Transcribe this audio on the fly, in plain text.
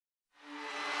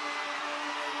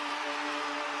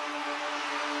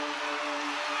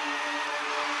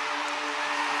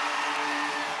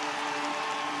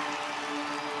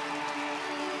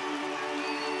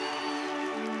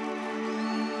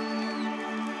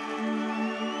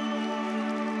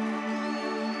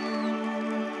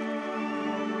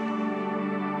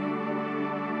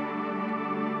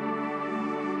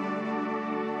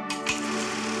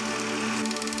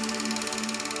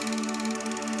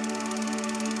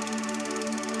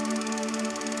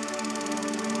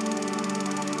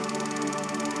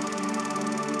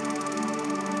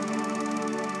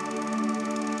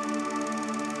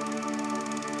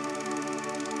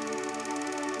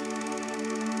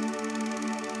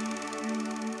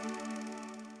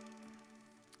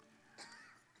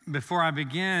Before I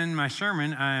begin my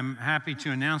sermon, I'm happy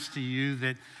to announce to you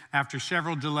that after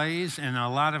several delays and a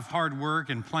lot of hard work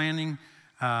and planning,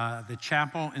 the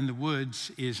chapel in the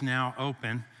woods is now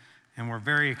open, and we're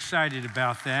very excited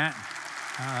about that.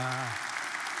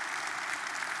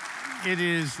 It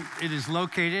is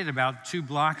located about 2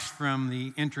 blocks from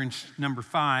the entrance number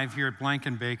 5 here at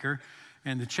Blankenbaker,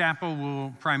 and the chapel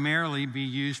will primarily be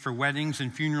used for weddings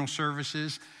and funeral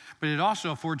services, but it also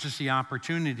affords us the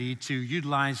opportunity to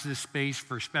utilize this space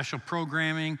for special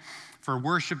programming, for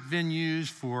worship venues,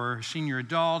 for senior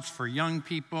adults, for young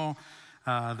people.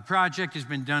 The project has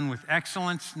been done with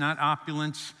excellence, not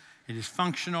opulence. It is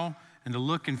functional, and the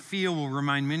look and feel will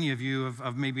remind many of you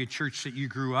of maybe a church that you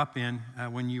grew up in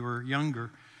when you were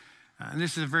younger. And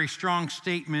this is a very strong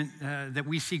statement that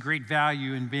we see great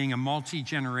value in being a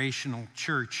multi-generational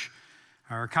church.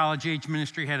 Our college-age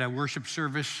ministry had a worship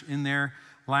service in there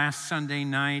last Sunday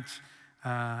night,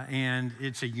 and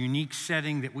it's a unique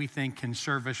setting that we think can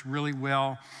serve us really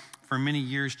well for many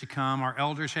years to come. Our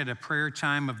elders had a prayer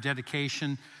time of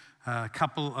dedication a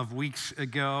couple of weeks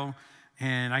ago,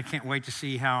 and I can't wait to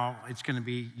see how it's going to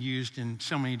be used in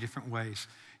so many different ways.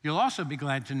 You'll also be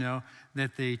glad to know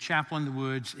that the chapel in the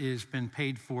woods has been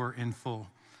paid for in full.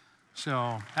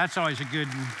 So that's always a good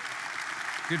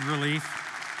relief.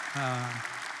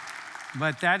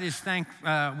 But that is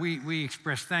we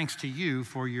express thanks to you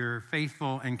for your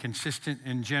faithful and consistent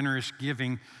and generous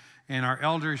giving. And our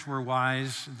elders were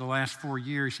wise the last 4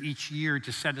 years, each year,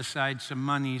 to set aside some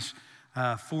monies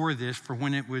for this, for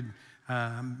when it would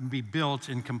be built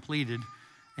and completed.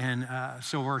 And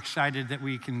so we're excited that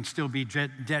we can still be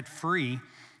debt-free,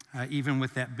 even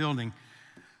with that building.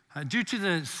 Due to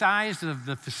the size of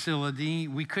the facility,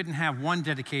 we couldn't have one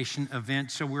dedication event,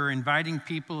 so we're inviting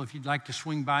people, if you'd like to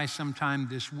swing by sometime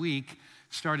this week,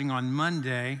 starting on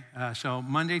Monday. So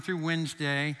Monday through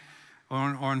Wednesday,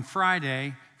 on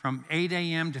Friday, from 8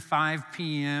 a.m. to 5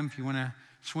 p.m. If you want to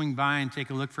swing by and take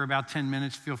a look for about 10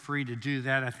 minutes, feel free to do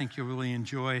that. I think you'll really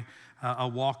enjoy a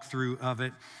walkthrough of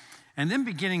it. And then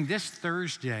beginning this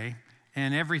Thursday,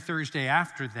 and every Thursday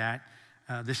after that,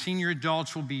 the senior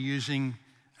adults will be using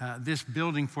this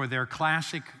building for their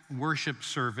classic worship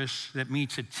service that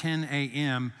meets at 10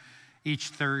 a.m. each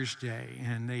Thursday.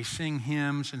 And they sing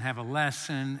hymns and have a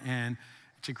lesson, and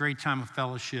it's a great time of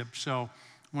fellowship. So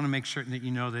I want to make certain that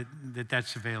you know that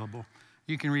that's available.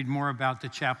 You can read more about the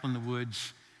chapel in the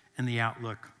woods and the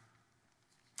outlook.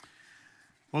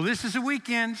 Well, this is a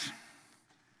weekend.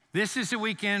 This is a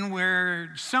weekend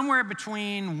where somewhere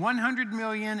between 100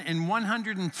 million and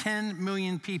 110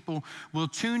 million people will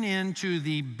tune in to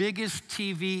the biggest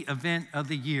TV event of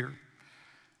the year.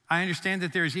 I understand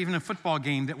that there's even a football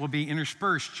game that will be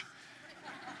interspersed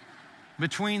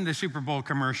between the Super Bowl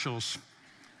commercials.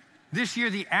 This year,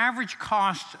 the average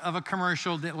cost of a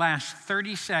commercial that lasts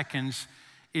 30 seconds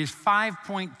is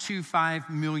 $5.25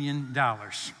 million,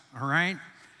 all right?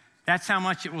 That's how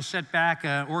much it will set back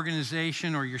an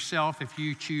organization or yourself if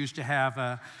you choose to have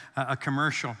a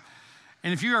commercial.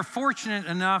 And if you are fortunate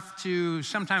enough to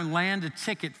sometime land a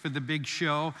ticket for the big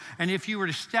show, and if you were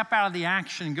to step out of the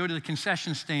action and go to the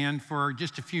concession stand for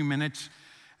just a few minutes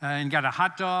and got a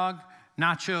hot dog,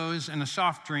 nachos, and a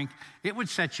soft drink, it would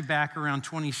set you back around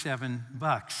 $27.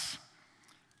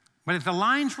 But if the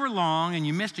lines were long and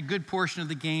you missed a good portion of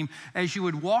the game, as you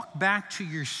would walk back to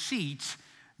your seat,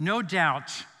 no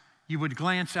doubt you would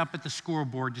glance up at the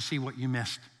scoreboard to see what you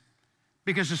missed.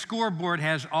 Because the scoreboard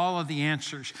has all of the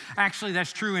answers. Actually,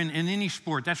 that's true in any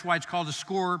sport. That's why it's called a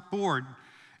scoreboard.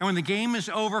 And when the game is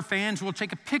over, fans will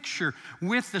take a picture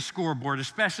with the scoreboard,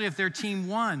 especially if their team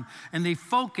won. And they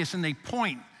focus and they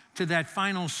point to that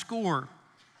final score.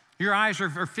 Your eyes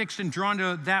are fixed and drawn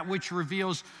to that which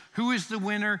reveals who is the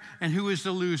winner and who is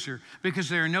the loser. Because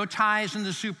there are no ties in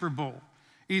the Super Bowl.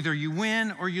 Either you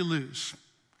win or you lose.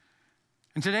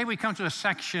 And today we come to a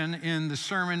section in the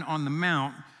Sermon on the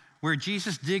Mount where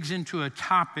Jesus digs into a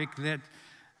topic that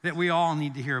we all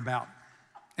need to hear about.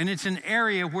 And it's an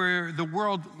area where the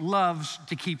world loves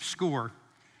to keep score.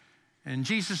 And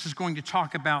Jesus is going to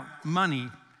talk about money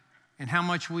and how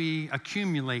much we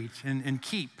accumulate and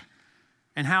keep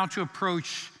and how to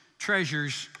approach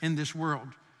treasures in this world.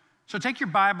 So take your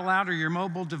Bible out or your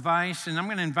mobile device, and I'm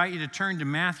going to invite you to turn to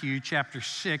Matthew chapter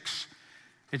 6.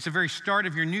 It's the very start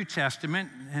of your New Testament.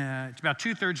 It's about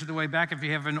 2/3 of the way back if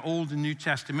you have an Old and New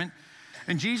Testament.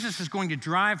 And Jesus is going to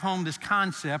drive home this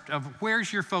concept of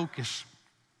where's your focus?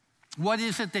 What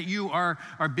is it that you are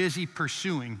busy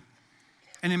pursuing?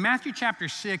 And in Matthew chapter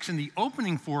 6, in the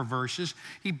opening 4 verses,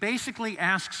 he basically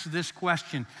asks this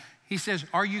question. He says,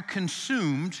 are you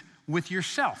consumed with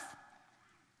yourself?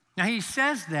 Now he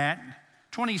says that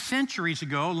 20 centuries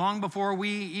ago, long before we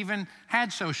even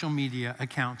had social media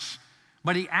accounts.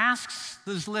 But he asks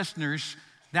his listeners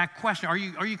that question, are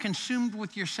you consumed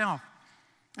with yourself?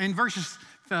 In verses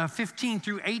 15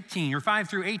 through 18, or 5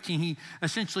 through 18, he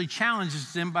essentially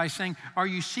challenges them by saying, are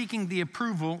you seeking the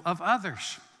approval of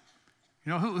others?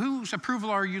 You know, whose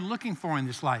approval are you looking for in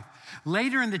this life?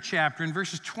 Later in the chapter, in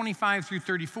verses 25 through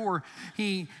 34,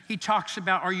 he talks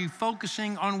about, are you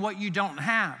focusing on what you don't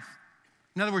have?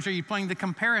 In other words, are you playing the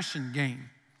comparison game?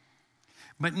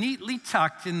 But neatly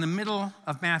tucked in the middle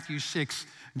of Matthew 6,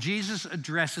 Jesus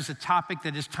addresses a topic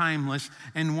that is timeless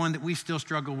and one that we still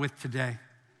struggle with today.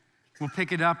 We'll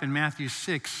pick it up in Matthew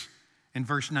 6 and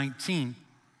verse 19.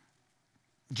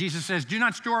 Jesus says, do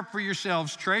not store up for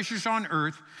yourselves treasures on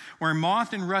earth where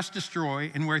moth and rust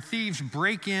destroy and where thieves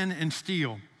break in and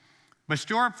steal. But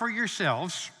store up for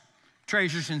yourselves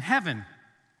treasures in heaven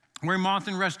where moth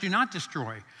and rust do not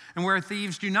destroy and where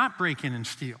thieves do not break in and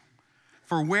steal.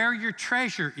 For where your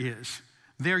treasure is,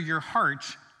 there your heart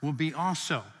will be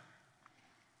also.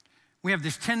 We have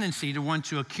this tendency to want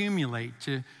to accumulate,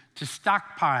 to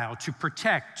stockpile, to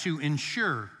protect, to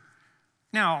ensure.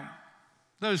 Now,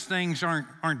 those things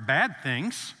aren't bad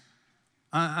things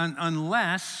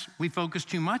unless we focus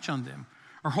too much on them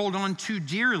or hold on too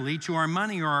dearly to our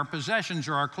money or our possessions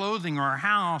or our clothing or our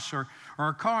house or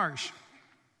our cars.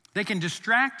 They can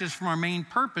distract us from our main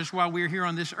purpose while we're here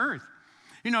on this earth.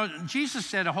 You know, Jesus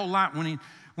said a whole lot when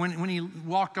he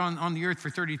walked on the earth for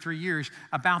 33 years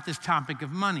about this topic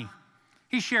of money.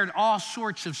 He shared all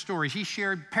sorts of stories. He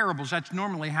shared parables. That's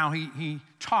normally how he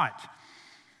taught.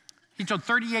 He told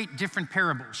 38 different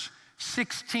parables.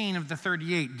 16 of the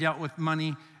 38 dealt with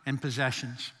money and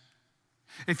possessions.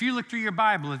 If you look through your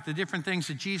Bible at the different things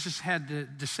that Jesus had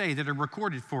to say that are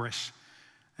recorded for us,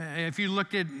 if you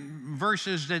looked at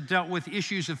verses that dealt with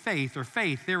issues of faith or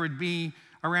faith, there would be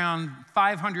around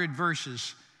 500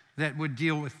 verses that would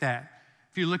deal with that.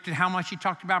 If you looked at how much he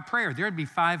talked about prayer, there would be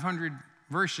 500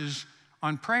 verses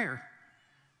on prayer.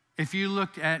 If you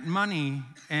looked at money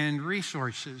and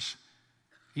resources,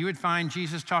 you would find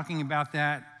Jesus talking about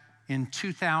that in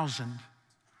 2,000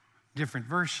 different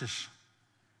verses.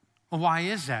 Well, why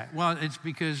is that? Well, it's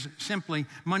because simply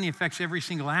money affects every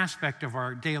single aspect of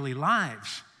our daily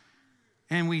lives.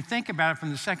 And we think about it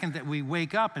from the second that we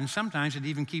wake up, and sometimes it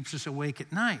even keeps us awake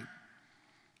at night.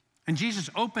 And Jesus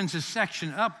opens this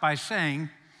section up by saying,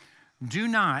 do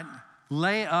not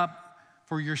lay up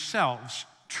for yourselves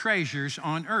treasures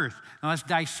on earth. Now let's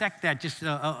dissect that just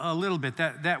a little bit.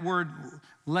 That word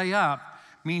lay up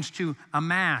means to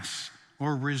amass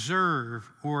or reserve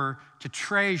or to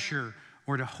treasure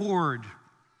or to hoard.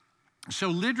 So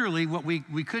literally what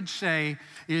we could say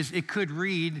is it could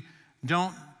read,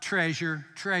 don't treasure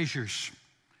treasures.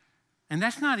 And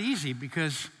that's not easy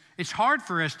because it's hard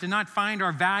for us to not find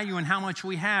our value in how much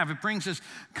we have. It brings us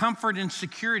comfort and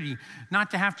security,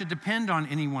 not to have to depend on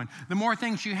anyone. The more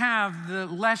things you have, the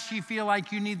less you feel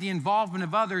like you need the involvement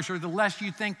of others, or the less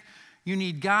you think you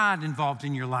need God involved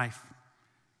in your life.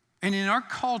 And in our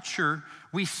culture,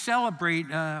 we celebrate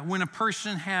when a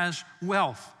person has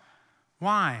wealth.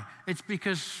 Why? It's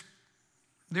because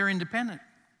they're independent.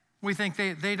 We think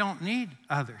they don't need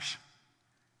others.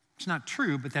 It's not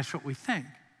true, but that's what we think.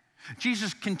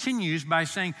 Jesus continues by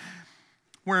saying,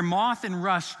 where moth and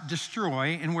rust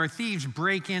destroy and where thieves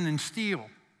break in and steal.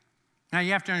 Now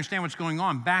you have to understand what's going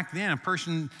on. Back then,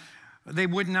 they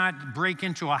would not break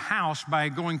into a house by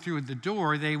going through the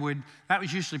door. That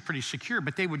was usually pretty secure,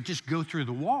 but they would just go through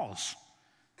the walls.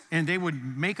 And they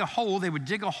would make a hole, they would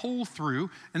dig a hole through,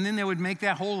 and then they would make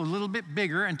that hole a little bit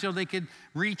bigger until they could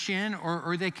reach in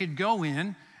or they could go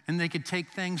in and they could take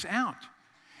things out.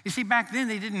 You see, back then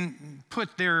they didn't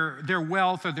put their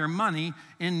wealth or their money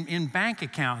in bank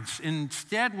accounts.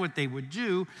 Instead, what they would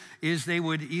do is they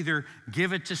would either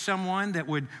give it to someone that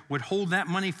would hold that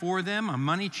money for them, a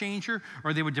money changer,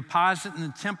 or they would deposit in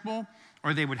the temple,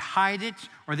 or they would hide it,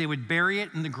 or they would bury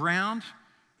it in the ground.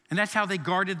 And that's how they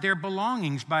guarded their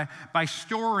belongings, by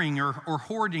storing or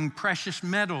hoarding precious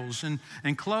metals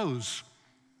and clothes.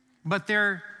 But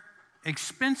their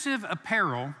expensive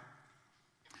apparel,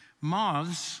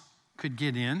 moths could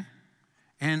get in,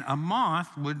 and a moth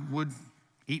would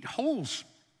eat holes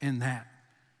in that.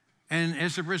 And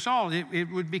as a result, it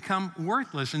would become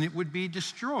worthless and it would be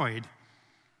destroyed.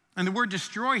 And the word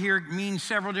destroy here means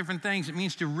several different things. It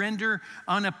means to render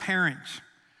unapparent.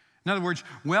 In other words,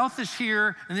 wealth is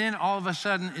here, and then all of a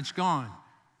sudden it's gone.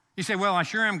 You say, well, I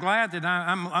sure am glad that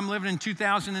I'm living in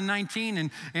 2019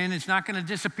 and it's not going to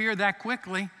disappear that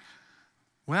quickly.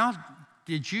 Well,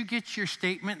 did you get your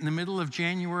statement in the middle of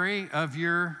January of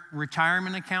your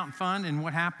retirement account fund and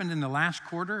what happened in the last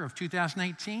quarter of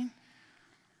 2018?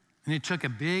 And it took a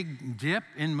big dip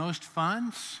in most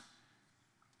funds.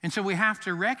 And so we have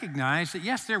to recognize that,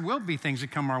 yes, there will be things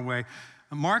that come our way.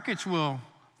 Markets will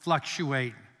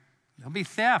fluctuate. There'll be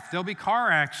theft. There'll be car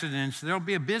accidents. There'll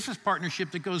be a business partnership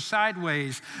that goes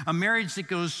sideways, a marriage that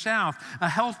goes south, a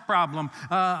health problem,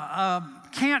 a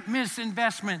can't miss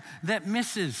investment that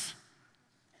misses.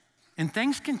 And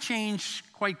things can change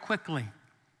quite quickly.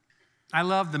 I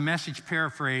love the Message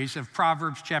paraphrase of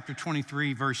Proverbs chapter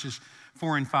 23, verses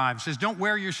 4 and 5. It says, don't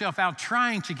wear yourself out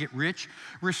trying to get rich.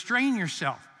 Restrain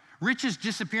yourself. Riches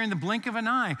disappear in the blink of an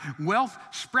eye. Wealth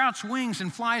sprouts wings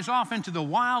and flies off into the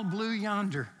wild blue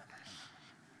yonder.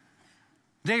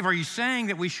 Dave, are you saying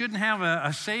that we shouldn't have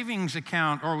a savings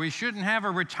account, or we shouldn't have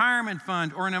a retirement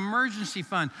fund or an emergency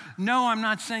fund? No, I'm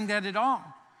not saying that at all.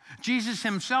 Jesus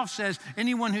himself says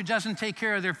anyone who doesn't take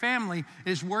care of their family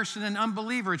is worse than an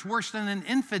unbeliever. It's worse than an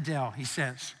infidel, he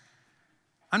says.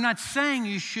 I'm not saying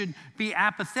you should be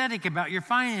apathetic about your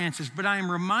finances, but I am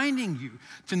reminding you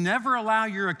to never allow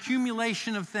your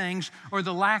accumulation of things or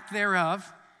the lack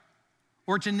thereof,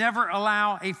 or to never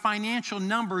allow a financial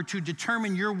number to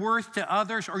determine your worth to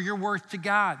others or your worth to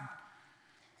God.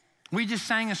 We just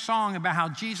sang a song about how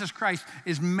Jesus Christ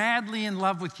is madly in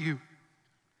love with you.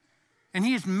 And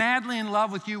he is madly in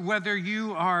love with you whether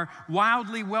you are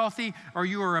wildly wealthy or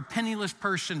you are a penniless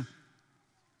person.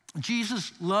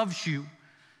 Jesus loves you.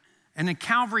 And at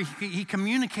Calvary, he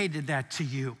communicated that to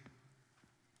you,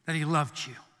 that he loved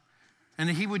you and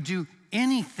that he would do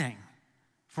anything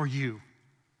for you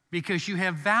because you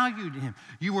have value to him.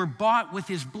 You were bought with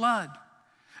his blood.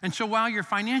 And so while your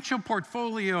financial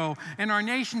portfolio and our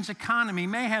nation's economy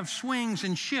may have swings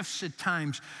and shifts at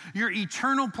times, your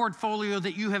eternal portfolio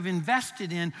that you have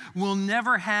invested in will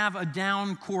never have a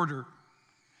down quarter.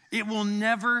 It will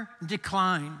never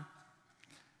decline.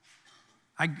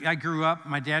 I grew up,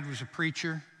 my dad was a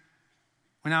preacher.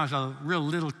 When I was a real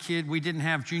little kid, we didn't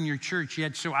have junior church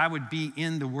yet, so I would be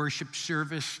in the worship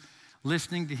service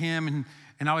listening to him,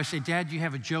 and I always say, Dad, do you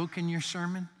have a joke in your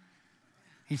sermon?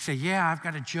 He'd say, yeah, I've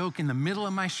got a joke in the middle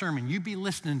of my sermon. You be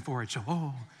listening for it.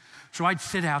 So I'd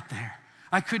sit out there.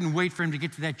 I couldn't wait for him to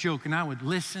get to that joke, and I would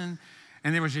listen.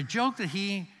 And there was a joke that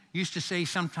he used to say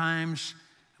sometimes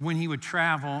when he would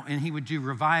travel, and he would do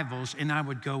revivals, and I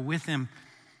would go with him.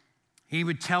 He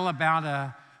would tell about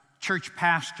a church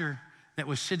pastor that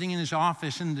was sitting in his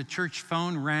office, and the church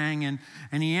phone rang, and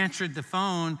he answered the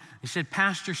phone. He said,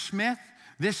 Pastor Smith,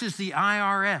 this is the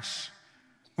IRS.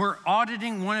 We're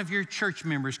auditing one of your church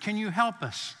members. Can you help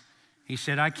us? He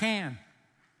said, I can.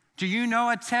 Do you know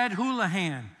a Ted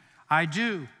Houlihan? I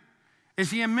do. Is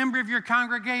he a member of your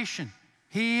congregation?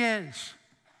 He is.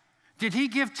 Did he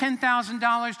give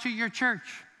 $10,000 to your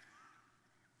church?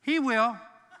 He will.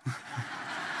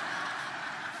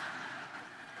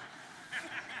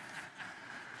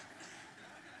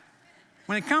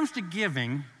 When it comes to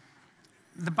giving,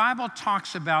 the Bible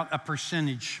talks about a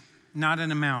percentage, not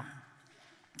an amount.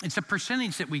 It's a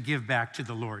percentage that we give back to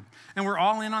the Lord, and we're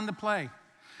all in on the play.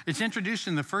 It's introduced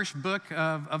in the first book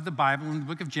of the Bible, in the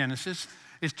book of Genesis.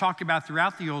 It's talked about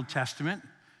throughout the Old Testament,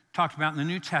 talked about in the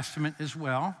New Testament as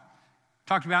well,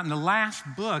 talked about in the last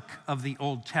book of the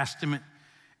Old Testament,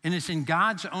 and it's in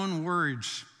God's own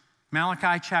words,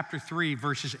 Malachi chapter 3,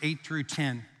 verses 8 through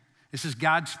 10. This is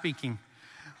God speaking.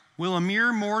 Will a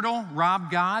mere mortal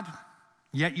rob God?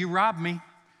 Yet you rob me.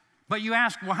 But you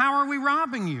ask, well, how are we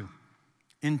robbing you?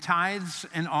 In tithes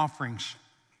and offerings.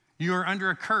 You are under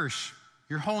a curse,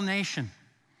 your whole nation,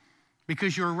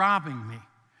 because you are robbing me.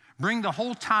 Bring the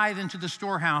whole tithe into the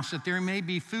storehouse, that there may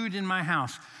be food in my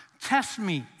house. Test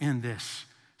me in this,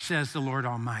 says the Lord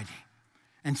Almighty,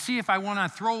 and see if I will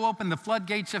not throw open the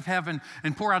floodgates of heaven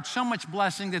and pour out so much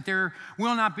blessing that there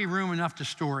will not be room enough to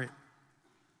store it.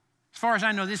 As far as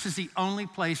I know, this is the only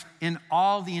place in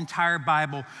all the entire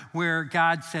Bible where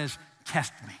God says,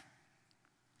 test me.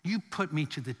 You put me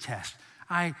to the test.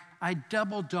 I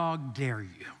double dog dare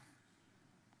you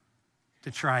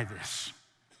to try this.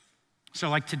 So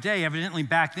like today, evidently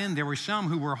back then, there were some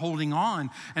who were holding on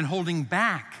and holding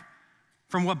back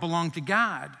from what belonged to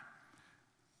God.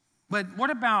 But what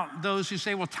about those who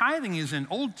say, well, tithing is an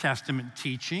Old Testament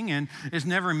teaching and is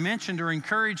never mentioned or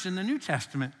encouraged in the New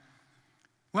Testament?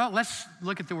 Well, let's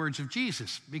look at the words of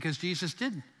Jesus, because Jesus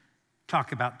did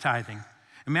talk about tithing.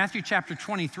 In Matthew chapter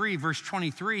 23, verse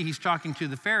 23, he's talking to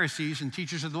the Pharisees and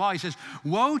teachers of the law. He says,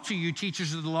 woe to you,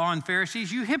 teachers of the law and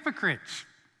Pharisees, you hypocrites!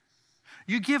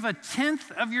 You give a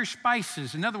tenth of your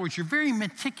spices. In other words, you're very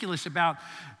meticulous to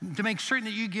make certain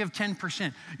that you give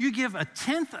 10%. You give a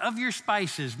tenth of your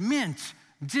spices, mint,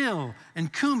 dill,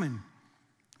 and cumin,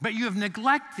 but you have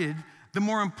neglected the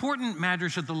more important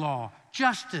matters of the law,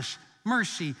 justice,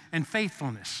 mercy, and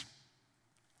faithfulness.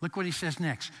 Look what he says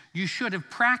next. You should have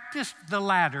practiced the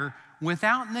latter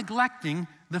without neglecting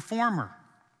the former.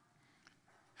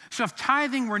 So if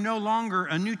tithing were no longer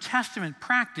a New Testament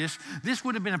practice, this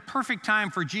would have been a perfect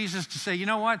time for Jesus to say, you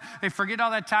know what? Hey, forget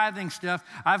all that tithing stuff.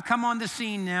 I've come on the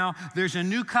scene now. There's a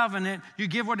new covenant. You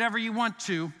give whatever you want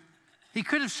to. He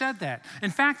could have said that. In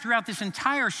fact, throughout this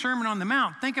entire Sermon on the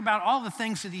Mount, think about all the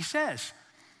things that he says.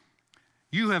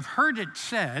 You have heard it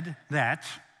said that,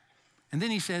 and then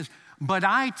he says, but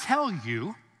I tell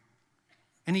you,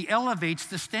 and he elevates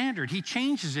the standard. He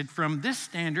changes it from this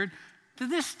standard to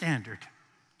this standard.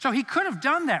 So he could have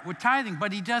done that with tithing,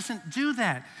 but he doesn't do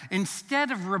that. Instead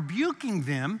of rebuking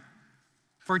them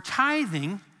for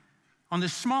tithing on the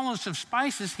smallest of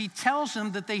spices, he tells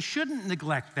them that they shouldn't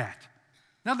neglect that.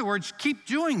 In other words, keep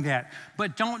doing that,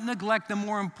 but don't neglect the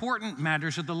more important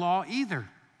matters of the law either.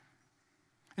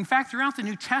 In fact, throughout the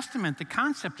New Testament, the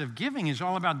concept of giving is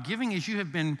all about giving as you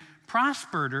have been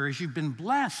prospered or as you've been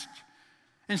blessed.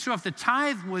 And so if the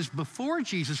tithe was before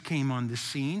Jesus came on the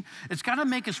scene, it's got to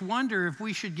make us wonder if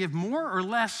we should give more or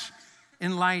less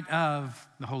in light of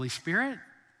the Holy Spirit,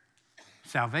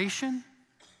 salvation,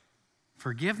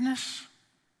 forgiveness.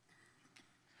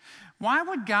 Why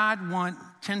would God want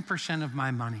 10% of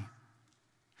my money?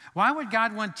 Why would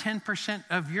God want 10%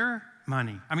 of your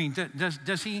money? I mean,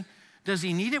 does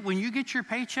he need it when you get your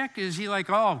paycheck? Is he like,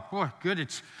 oh, boy, good,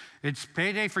 it's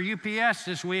payday for UPS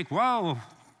this week. Whoa.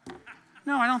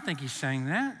 No, I don't think he's saying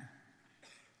that.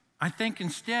 I think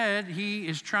instead he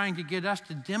is trying to get us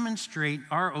to demonstrate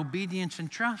our obedience and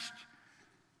trust.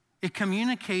 It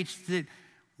communicates that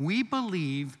we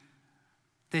believe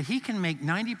that he can make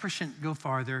 90% go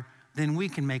farther than we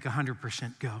can make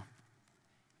 100% go.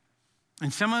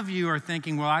 And some of you are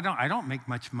thinking, well, I don't make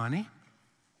much money.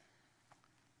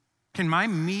 Can my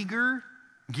meager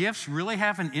gifts really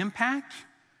have an impact?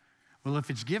 Well,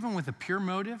 if it's given with a pure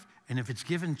motive and if it's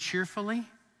given cheerfully,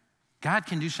 God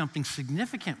can do something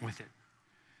significant with it.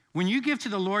 When you give to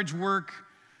the Lord's work,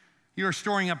 you're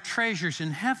storing up treasures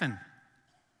in heaven.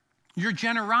 Your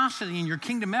generosity and your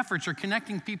kingdom efforts are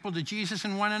connecting people to Jesus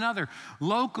and one another,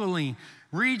 locally,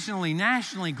 regionally,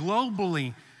 nationally,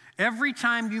 globally. Every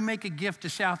time you make a gift to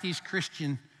Southeast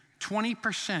Christian,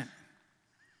 20%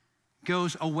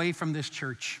 goes away from this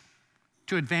church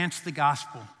to advance the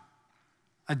gospel,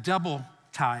 a double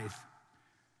tithe.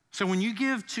 So when you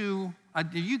give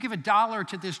 $1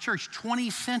 to this church, 20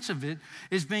 cents of it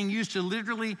is being used to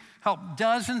literally help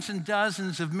dozens and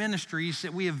dozens of ministries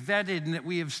that we have vetted and that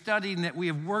we have studied and that we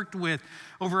have worked with,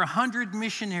 over 100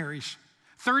 missionaries,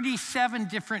 37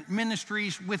 different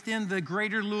ministries within the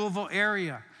greater Louisville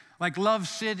area, like Love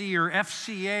City or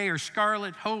FCA or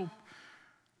Scarlet Hope.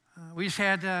 We just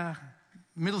had,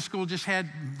 middle school just had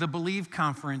the Believe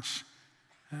Conference.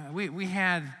 We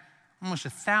had almost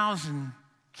 1,000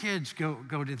 kids go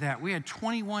to that. We had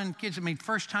 21 kids that made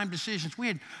first-time decisions. We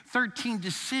had 13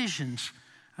 decisions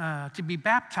to be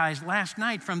baptized last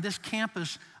night from this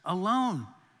campus alone,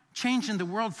 changing the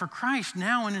world for Christ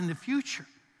now and in the future.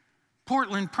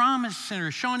 Portland Promise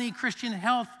Center, Shawnee Christian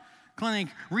Health Clinic,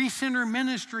 Recenter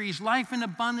Ministries, Life in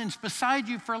Abundance, Beside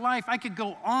You for Life. I could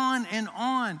go on and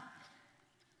on.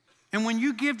 And when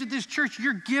you give to this church,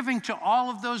 you're giving to all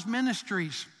of those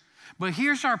ministries. But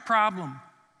here's our problem.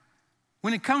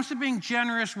 When it comes to being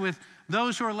generous with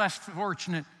those who are less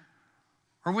fortunate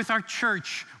or with our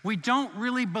church, we don't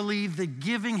really believe that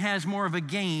giving has more of a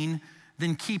gain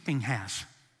than keeping has.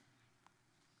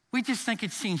 We just think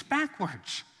it seems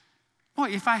backwards. Boy,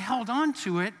 if I held on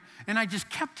to it and I just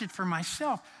kept it for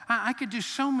myself, I could do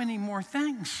so many more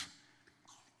things.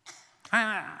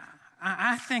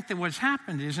 I think that what's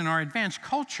happened is in our advanced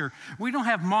culture, we don't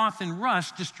have moth and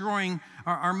rust destroying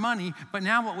our money, but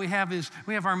now what we have is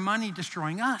we have our money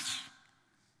destroying us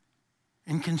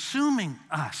and consuming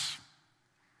us.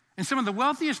 And some of the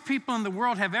wealthiest people in the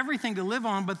world have everything to live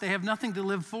on, but they have nothing to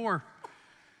live for.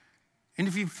 And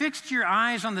if you fixed your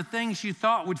eyes on the things you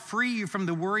thought would free you from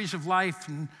the worries of life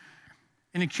and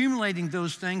accumulating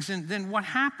those things, then what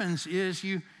happens is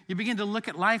you begin to look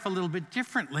at life a little bit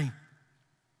differently.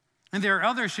 And there are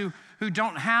others who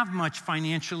don't have much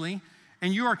financially,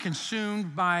 and you are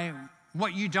consumed by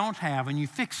what you don't have, and you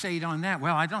fixate on that.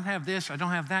 Well, I don't have this, I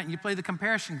don't have that, and you play the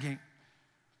comparison game.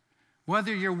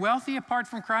 Whether you're wealthy apart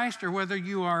from Christ or whether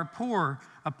you are poor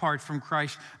apart from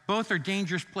Christ, both are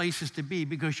dangerous places to be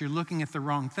because you're looking at the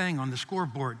wrong thing on the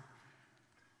scoreboard.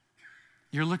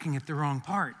 you're looking at the wrong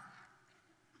part.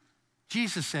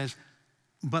 Jesus says,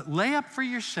 but lay up for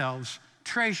yourselves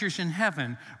treasures in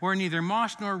heaven where neither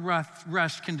moss nor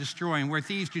rust can destroy and where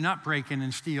thieves do not break in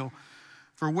and steal.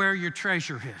 For where your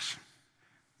treasure is,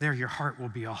 there your heart will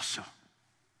be also.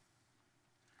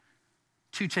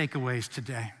 2 takeaways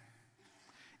today.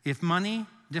 If money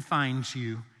defines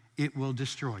you, it will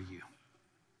destroy you.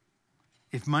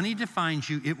 If money defines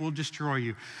you, it will destroy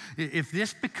you. If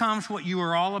this becomes what you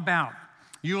are all about,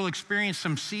 you will experience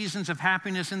some seasons of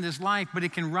happiness in this life, but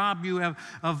it can rob you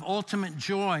of ultimate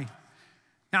joy.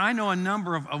 Now, I know a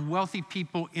number of wealthy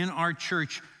people in our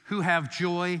church who have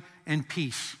joy and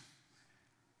peace.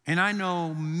 And I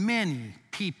know many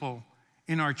people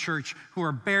in our church who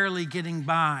are barely getting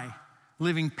by,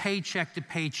 living paycheck to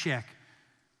paycheck.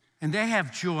 And they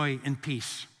have joy and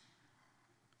peace.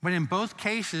 But in both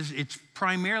cases, it's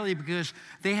primarily because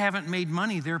they haven't made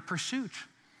money their pursuit.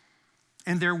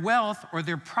 And their wealth or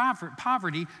their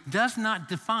poverty does not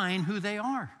define who they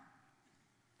are.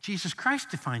 Jesus Christ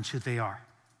defines who they are.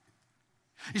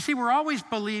 You see, we're always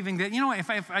believing that,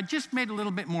 if I just made a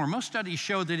little bit more, most studies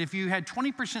show that if you had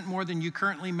 20% more than you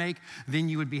currently make, then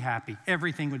you would be happy.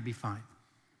 Everything would be fine.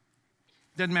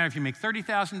 Doesn't matter if you make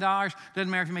 $30,000, doesn't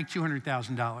matter if you make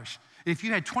 $200,000. If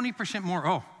you had 20%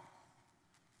 more,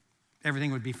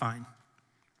 everything would be fine.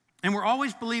 And we're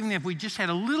always believing that if we just had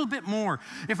a little bit more,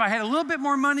 if I had a little bit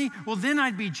more money, well, then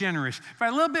I'd be generous. If I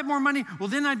had a little bit more money, well,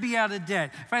 then I'd be out of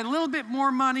debt. If I had a little bit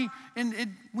more money,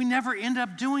 we never end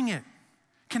up doing it.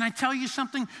 Can I tell you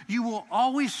something? You will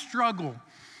always struggle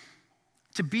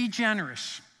to be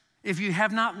generous if you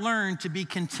have not learned to be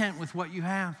content with what you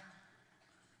have.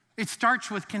 It starts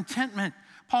with contentment.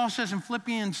 Paul says in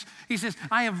Philippians, he says,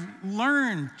 I have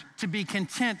learned to be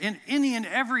content in any and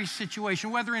every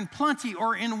situation, whether in plenty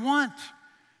or in want.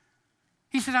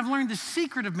 He said, I've learned the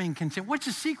secret of being content. What's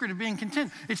the secret of being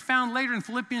content? It's found later in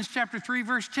Philippians chapter 3,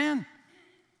 verse 10.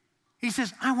 He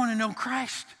says, I want to know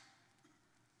Christ.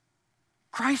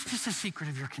 Christ is the secret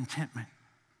of your contentment.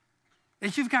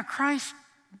 If you've got Christ,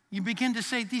 you begin to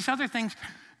say, these other things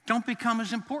don't become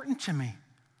as important to me.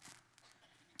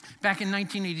 Back in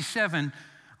 1987,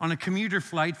 on a commuter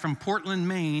flight from Portland,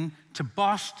 Maine to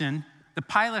Boston, the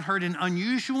pilot heard an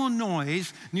unusual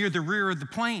noise near the rear of the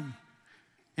plane.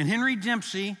 And Henry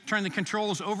Dempsey turned the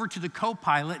controls over to the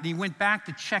co-pilot and he went back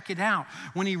to check it out.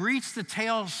 When he reached the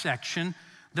tail section,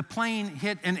 the plane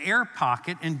hit an air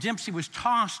pocket and Dempsey was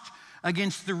tossed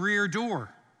against the rear door.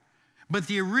 But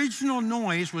the original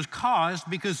noise was caused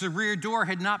because the rear door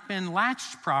had not been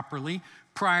latched properly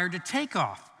prior to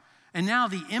takeoff. And now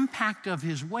the impact of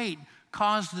his weight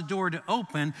caused the door to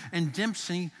open and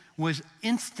Dempsey was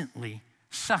instantly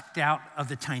sucked out of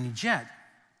the tiny jet.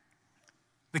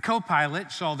 The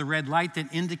co-pilot saw the red light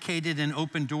that indicated an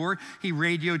open door. He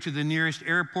radioed to the nearest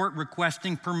airport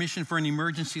requesting permission for an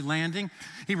emergency landing.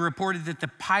 He reported that the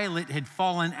pilot had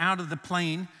fallen out of the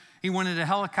plane. He wanted a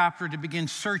helicopter to begin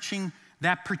searching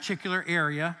that particular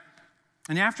area.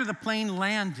 And after the plane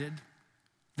landed,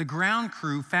 the ground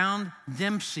crew found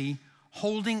Dempsey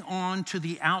holding on to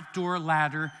the outdoor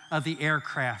ladder of the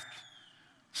aircraft.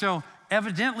 So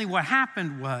evidently what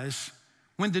happened was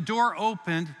when the door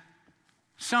opened,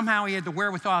 somehow he had the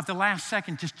wherewithal at the last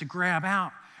second just to grab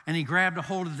out, and he grabbed a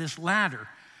hold of this ladder.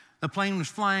 The plane was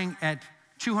flying at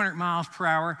 200 miles per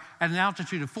hour at an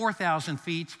altitude of 4,000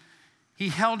 feet. He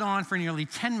held on for nearly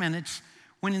 10 minutes.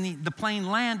 When the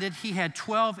plane landed, he had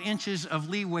 12 inches of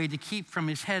leeway to keep from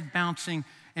his head bouncing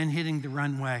and hitting the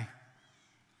runway.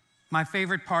 My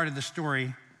favorite part of the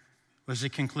story was the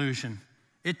conclusion.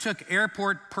 It took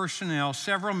airport personnel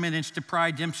several minutes to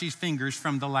pry Dempsey's fingers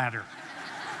from the ladder.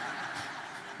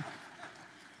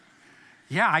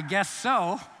 Yeah, I guess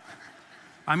so.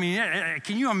 I mean,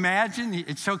 can you imagine?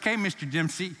 It's okay, Mr.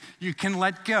 Dempsey. You can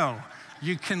let go.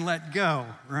 You can let go,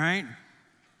 right?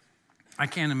 I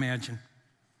can't imagine.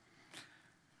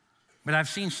 But I've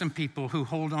seen some people who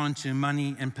hold on to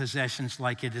money and possessions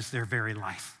like it is their very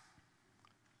life.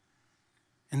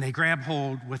 And they grab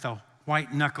hold with a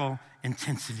white knuckle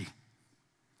intensity.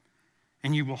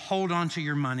 And you will hold on to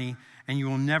your money and you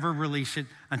will never release it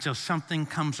until something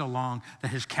comes along that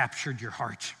has captured your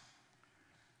heart.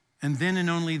 And then and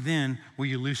only then will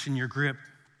you loosen your grip.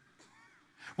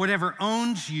 Whatever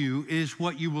owns you is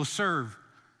what you will serve.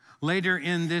 Later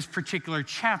in this particular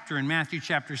chapter, in Matthew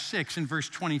chapter 6, in verse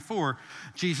 24,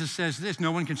 Jesus says this,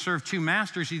 no one can serve two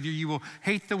masters. Either you will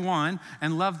hate the one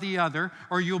and love the other,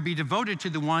 or you'll be devoted to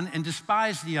the one and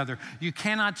despise the other. You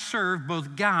cannot serve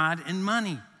both God and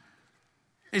money.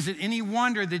 Is it any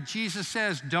wonder that Jesus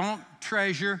says, don't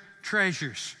treasure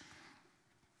treasures?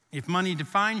 If money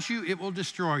defines you, it will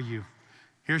destroy you.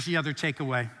 Here's the other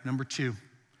takeaway, number 2.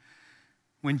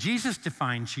 When Jesus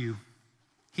defines you,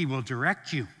 he will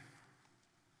direct you.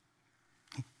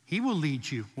 He will lead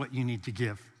you what you need to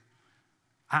give.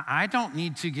 I don't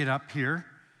need to get up here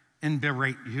and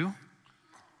berate you.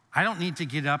 I don't need to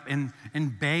get up and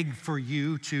beg for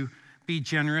you to be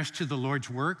generous to the Lord's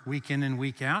work week in and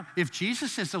week out. If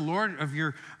Jesus is the Lord of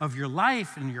your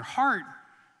life and your heart,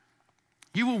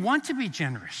 you will want to be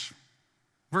generous.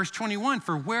 Verse 21,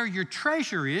 for where your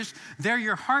treasure is, there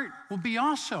your heart will be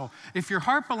also. If your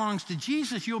heart belongs to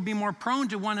Jesus, you'll be more prone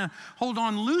to want to hold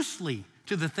on loosely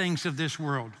to the things of this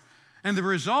world. And the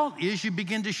result is you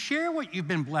begin to share what you've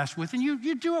been blessed with, and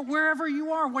you do it wherever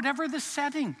you are, whatever the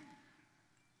setting.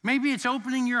 Maybe it's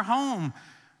opening your home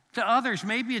to others.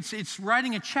 Maybe it's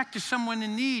writing a check to someone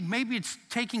in need. Maybe it's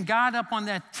taking God up on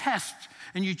that test,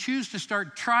 and you choose to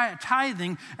start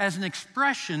tithing as an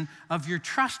expression of your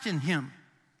trust in him.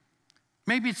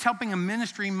 Maybe it's helping a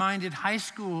ministry-minded high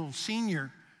school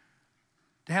senior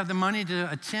to have the money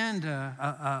to attend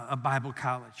a Bible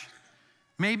college.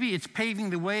 Maybe it's paving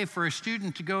the way for a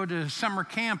student to go to summer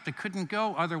camp that couldn't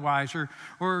go otherwise,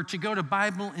 or to go to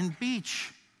Bible and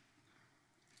Beach.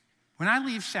 When I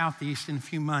leave Southeast in a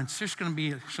few months, there's going to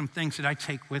be some things that I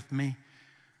take with me.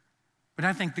 But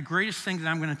I think the greatest thing that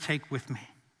I'm going to take with me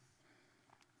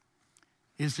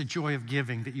is the joy of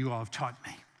giving that you all have taught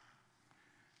me.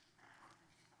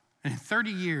 And in 30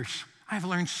 years, I've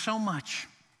learned so much.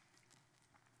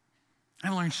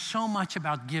 I've learned so much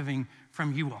about giving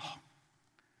from you all.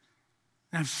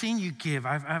 And I've seen you give.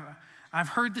 I've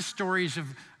heard the stories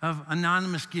of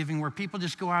anonymous giving where people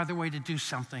just go out of their way to do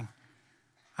something.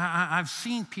 I've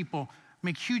seen people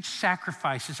make huge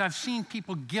sacrifices. I've seen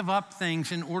people give up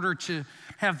things in order to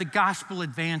have the gospel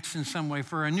advance in some way,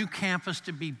 for a new campus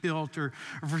to be built, or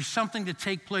for something to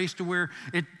take place to where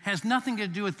it has nothing to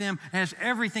do with them, it has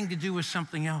everything to do with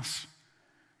something else.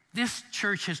 This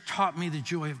church has taught me the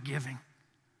joy of giving.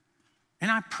 And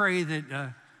I pray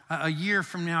that a year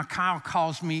from now, Kyle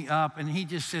calls me up and he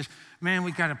just says, man,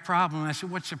 we got a problem. I said,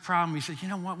 what's the problem? He said, you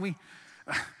know what,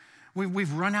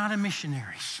 we've run out of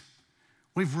missionaries.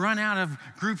 We've run out of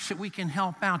groups that we can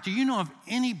help out. Do you know of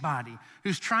anybody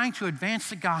who's trying to advance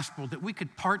the gospel that we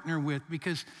could partner with?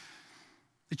 Because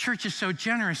the church is so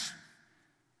generous,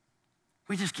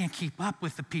 we just can't keep up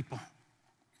with the people.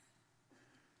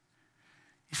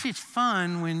 You see, it's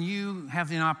fun when you have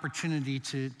the opportunity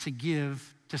to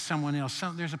give to someone else.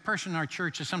 There's a person in our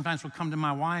church that sometimes will come to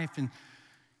my wife and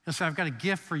he'll say, I've got a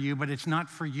gift for you, but it's not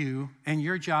for you. And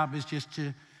your job is just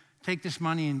to take this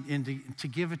money and to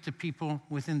give it to people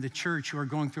within the church who are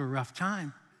going through a rough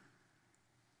time.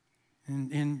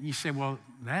 And you say, well,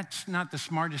 that's not the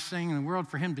smartest thing in the world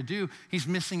for him to do. He's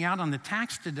missing out on the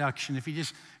tax deduction. If he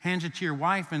just hands it to your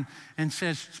wife and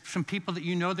says, some people that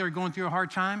you know that are going through a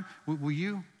hard time, will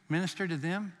you minister to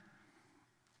them?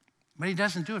 But he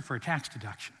doesn't do it for a tax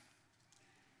deduction.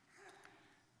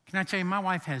 Can I tell you, my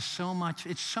wife has so much,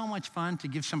 it's so much fun to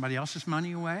give somebody else's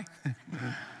money away.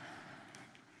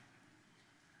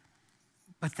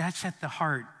 But that's at the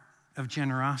heart of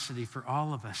generosity for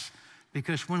all of us.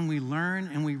 Because when we learn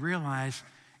and we realize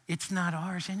it's not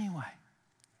ours anyway.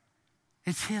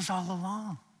 It's his all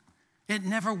along. It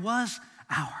never was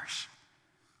ours.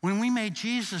 When we made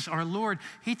Jesus our Lord,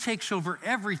 he takes over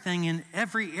everything in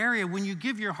every area. When you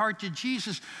give your heart to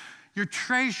Jesus, your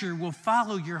treasure will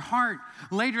follow your heart.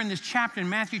 Later in this chapter, in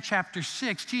Matthew chapter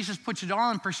 6, Jesus puts it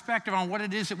all in perspective on what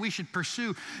it is that we should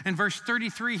pursue. In verse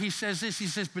 33, he says this, he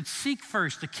says, but seek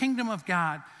first the kingdom of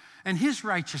God and his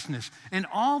righteousness, and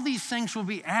all these things will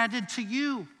be added to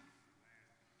you.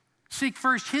 Seek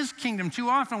first his kingdom. Too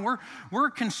often we're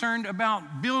concerned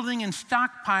about building and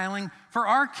stockpiling for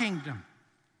our kingdom.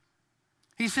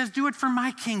 He says, do it for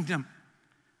my kingdom.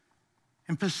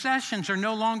 And possessions are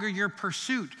no longer your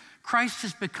pursuit. Christ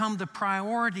has become the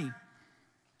priority.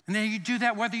 And then you do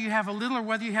that whether you have a little or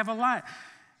whether you have a lot.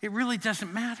 It really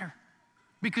doesn't matter,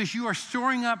 because you are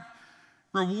storing up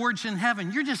rewards in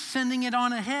heaven. You're just sending it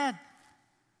on ahead.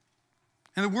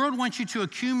 And the world wants you to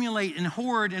accumulate and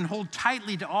hoard and hold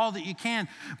tightly to all that you can.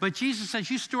 But Jesus says,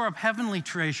 you store up heavenly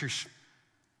treasures.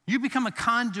 You become a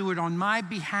conduit on my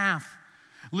behalf.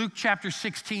 Luke chapter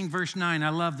 16, verse 9, I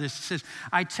love this. It says,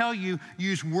 I tell you,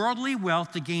 use worldly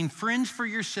wealth to gain friends for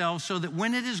yourselves, so that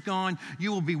when it is gone,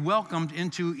 you will be welcomed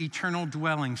into eternal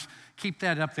dwellings. Keep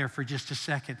that up there for just a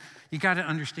second. You got to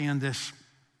understand this.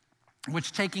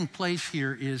 What's taking place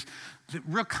here is the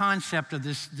real concept of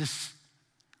this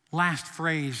last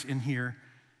phrase in here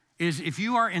is, if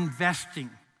you are investing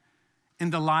in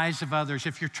the lives of others,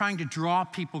 if you're trying to draw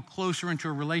people closer into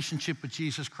a relationship with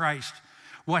Jesus Christ,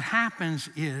 what happens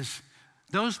is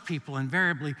those people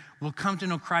invariably will come to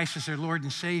know Christ as their Lord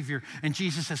and Savior. And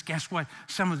Jesus says, guess what?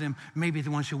 Some of them may be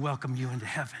the ones who welcome you into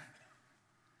heaven.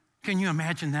 Can you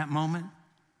imagine that moment?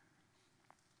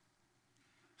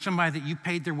 Somebody that you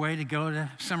paid their way to go to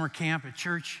summer camp at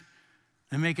church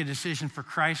and make a decision for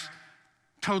Christ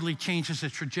totally changes the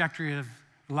trajectory of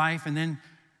life, and then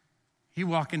you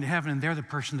walk into heaven and they're the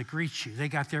person that greets you. They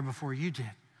got there before you did.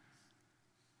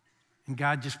 And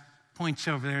God just points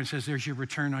over there and says, there's your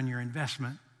return on your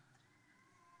investment.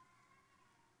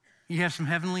 You have some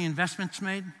heavenly investments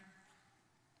made.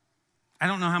 I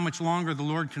don't know how much longer the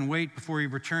Lord can wait before he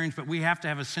returns, but we have to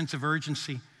have a sense of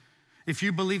urgency. If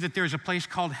you believe that there's a place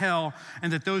called hell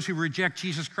and that those who reject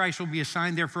Jesus Christ will be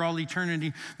assigned there for all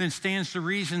eternity, then stands to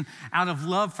reason, out of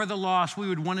love for the lost, we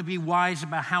would want to be wise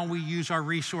about how we use our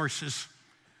resources.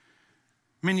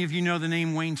 Many of you know the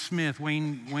name Wayne Smith.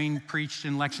 Wayne preached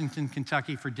in Lexington,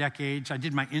 Kentucky for decades. I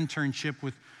did my internship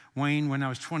with Wayne when I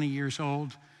was 20 years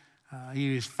old.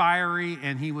 He was fiery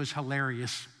and he was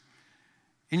hilarious.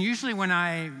 And usually when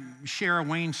I share a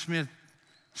Wayne Smith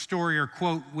story or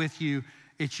quote with you,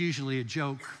 it's usually a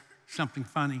joke, something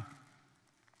funny,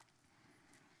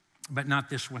 but not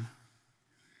this one.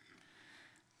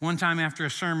 One time after a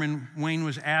sermon, Wayne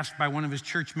was asked by one of his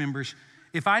church members,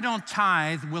 if I don't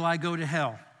tithe, will I go to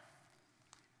hell?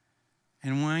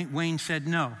 And Wayne said,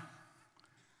 no,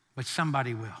 but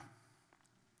somebody will.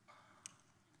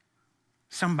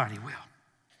 Somebody will.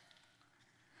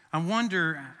 I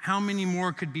wonder how many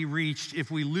more could be reached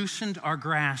if we loosened our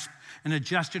grasp and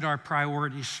adjusted our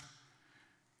priorities.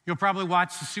 You'll probably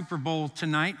watch the Super Bowl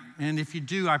tonight, and if you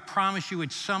do, I promise you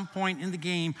at some point in the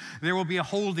game, there will be a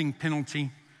holding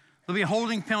penalty. There'll be a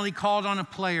holding penalty called on a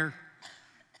player,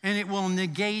 and it will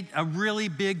negate a really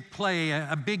big play,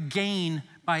 a big gain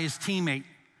by his teammate.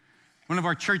 One of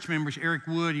our church members, Eric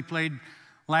Wood, he played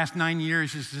last 9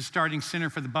 years as the starting center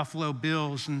for the Buffalo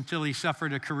Bills until he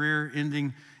suffered a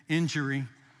career-ending injury.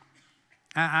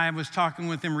 I was talking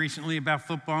with him recently about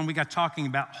football, and we got talking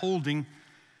about holding.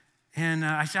 And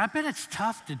I said, I bet it's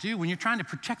tough to do when you're trying to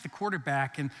protect the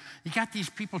quarterback and you got these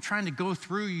people trying to go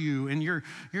through you and you're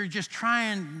just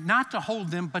trying not to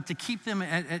hold them, but to keep them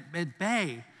at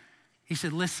bay. He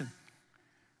said, listen,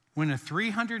 when a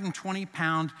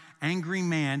 320-pound angry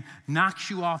man knocks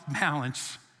you off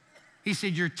balance, he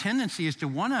said, your tendency is to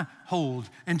want to hold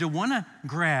and to want to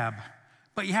grab.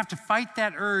 But you have to fight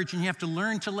that urge and you have to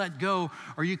learn to let go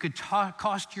or you could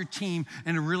cost your team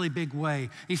in a really big way.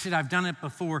 He said, I've done it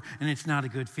before and it's not a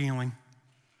good feeling.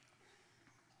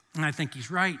 And I think he's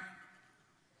right.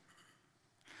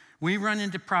 We run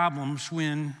into problems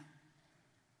when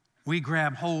we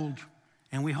grab hold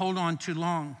and we hold on too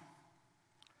long.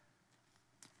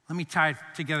 Let me tie it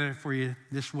together for you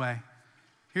this way.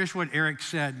 Here's what Eric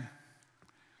said.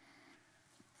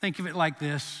 Think of it like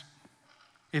this.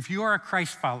 If you are a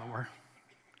Christ follower,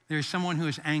 there's someone who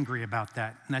is angry about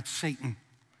that, and that's Satan.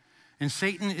 And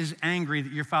Satan is angry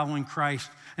that you're following Christ.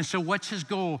 And so what's his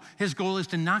goal? His goal is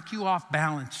to knock you off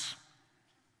balance.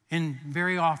 And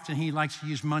very often he likes to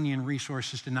use money and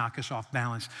resources to knock us off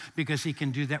balance because he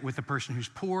can do that with the person who's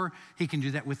poor. He can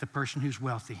do that with the person who's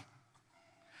wealthy.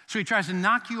 So he tries to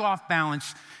knock you off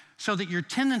balance so that your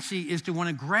tendency is to want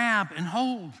to grab and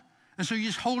hold. And so you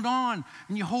just hold on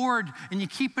and you hoard and you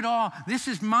keep it all. This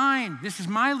is mine. This is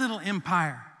my little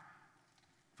empire.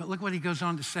 But look what he goes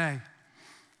on to say.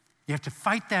 You have to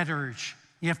fight that urge.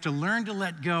 You have to learn to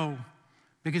let go,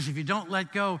 because if you don't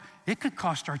let go, it could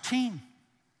cost our team.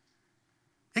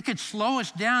 It could slow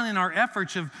us down in our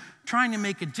efforts of trying to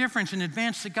make a difference and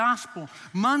advance the gospel.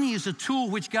 Money is a tool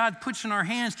which God puts in our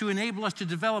hands to enable us to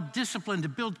develop discipline, to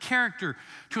build character,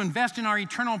 to invest in our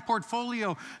eternal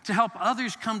portfolio, to help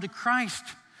others come to Christ.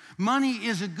 Money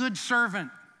is a good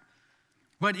servant,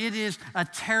 but it is a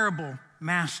terrible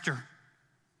master.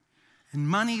 And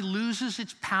money loses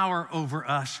its power over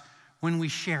us when we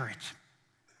share it,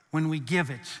 when we give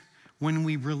it, when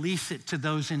we release it to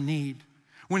those in need,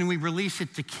 when we release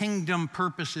it to kingdom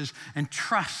purposes and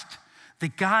trust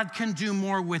that God can do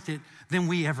more with it than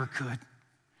we ever could.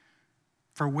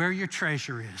 For where your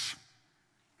treasure is,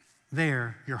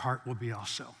 there your heart will be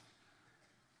also.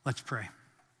 Let's pray.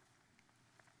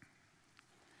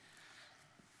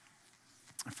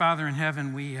 Father in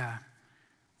heaven,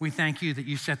 we thank you that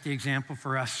you set the example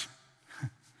for us.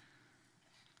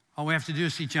 All we have to do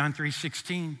is see John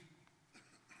 3:16.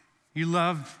 You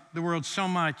loved the world so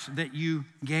much that you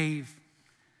gave.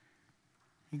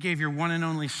 You gave your one and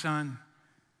only Son.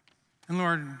 And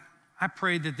Lord, I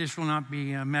pray that this will not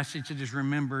be a message that is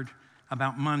remembered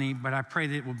about money, but I pray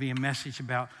that it will be a message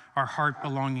about our heart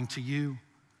belonging to you.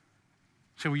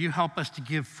 So will you help us to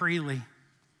give freely?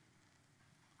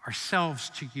 ourselves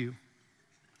to you.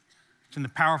 It's in the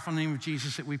powerful name of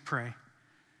Jesus that we pray.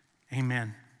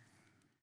 Amen.